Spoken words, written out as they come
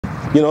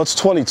You know, it's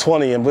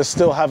 2020 and we're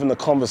still having the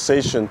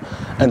conversation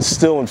and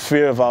still in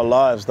fear of our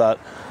lives that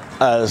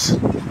as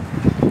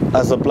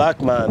a black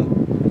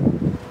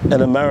man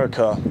in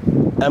America,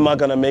 am I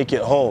gonna make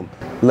it home?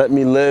 Let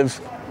me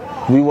live,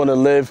 we wanna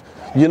live.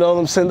 You know what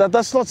I'm saying?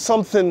 That's not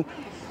something,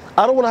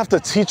 I don't wanna have to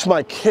teach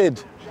my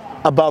kid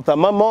about that.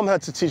 My mom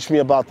had to teach me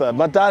about that.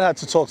 My dad had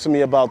to talk to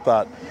me about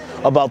that,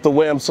 about the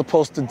way I'm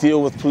supposed to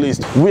deal with police.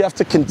 We have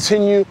to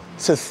continue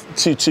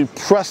to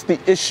press the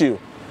issue,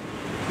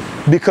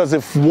 because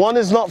if one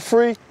is not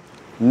free,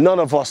 none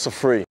of us are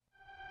free.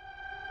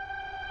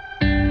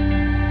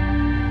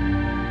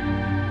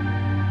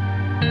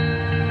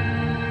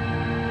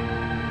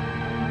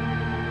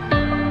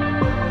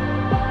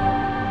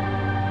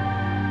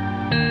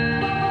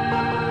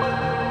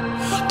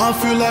 I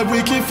feel like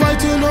we keep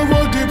fighting a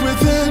war deep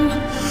within,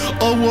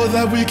 a war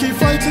that we keep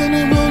fighting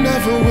and we'll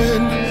never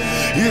win.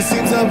 It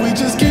seems that we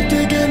just keep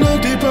digging a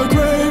deeper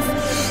grave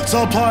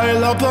to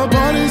pile up the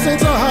bodies and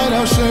to hide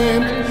our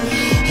shame.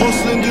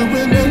 Hustling,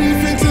 doing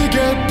anything to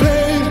get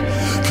paid,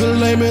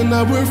 claiming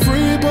that we're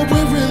free but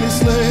we're really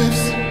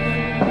slaves.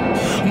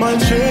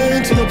 Mind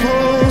chained to the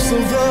post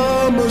of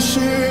the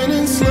machine,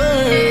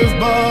 enslaved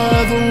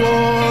by the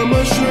war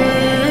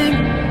machine.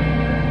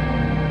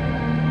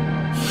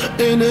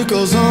 And it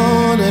goes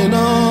on and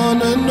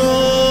on and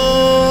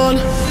on.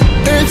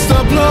 It's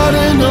the blood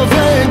in your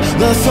vein,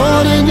 the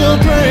thought in your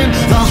brain,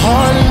 the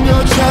heart in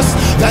your chest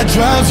that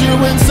drives you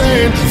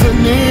insane. The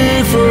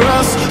need for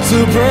us to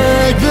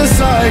break the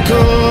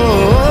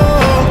cycle.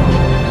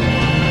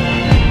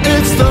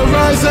 It's the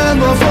rise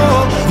and the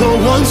fall, the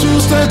ones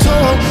who stand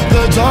tall,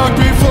 the dark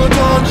before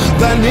dawn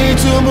that need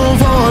to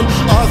move on.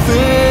 I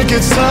think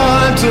it's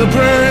time to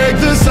break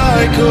the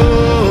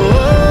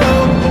cycle.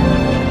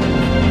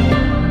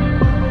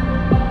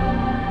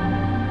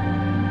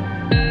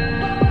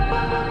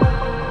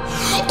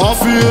 I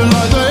feel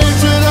like the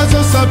hatred has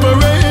us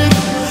separated,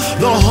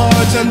 the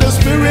heart and the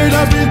spirit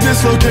have been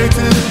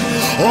dislocated.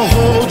 A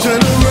whole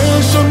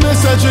generation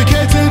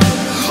miseducated,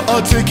 a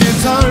ticking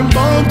time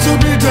bomb to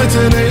be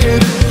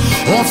detonated.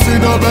 I've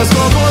seen the rest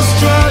of us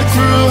strike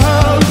through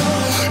hell.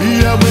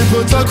 Yeah, we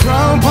put a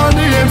crown upon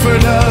the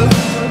infidel.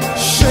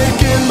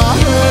 Shaking my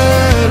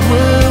head,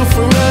 will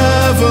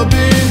forever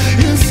be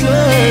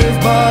enslaved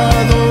by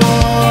the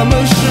war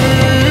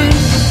machine.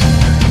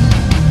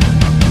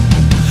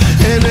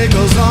 And it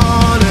goes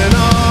on and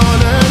on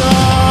and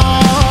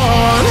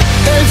on.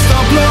 It's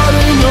the blood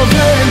in your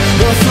vein,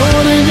 the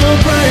thought in your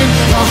brain,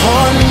 the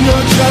heart in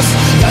your chest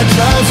that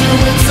drives you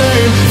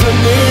insane. The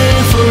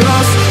need for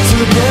us to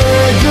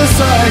break the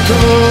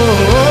cycle.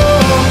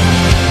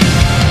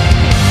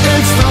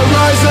 It's the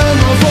rise and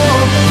the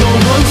fall, the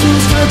ones who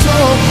stand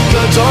tall,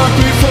 the dark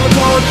before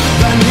dawn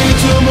that need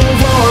to move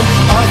on.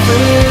 I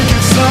think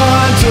it's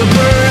time to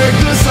break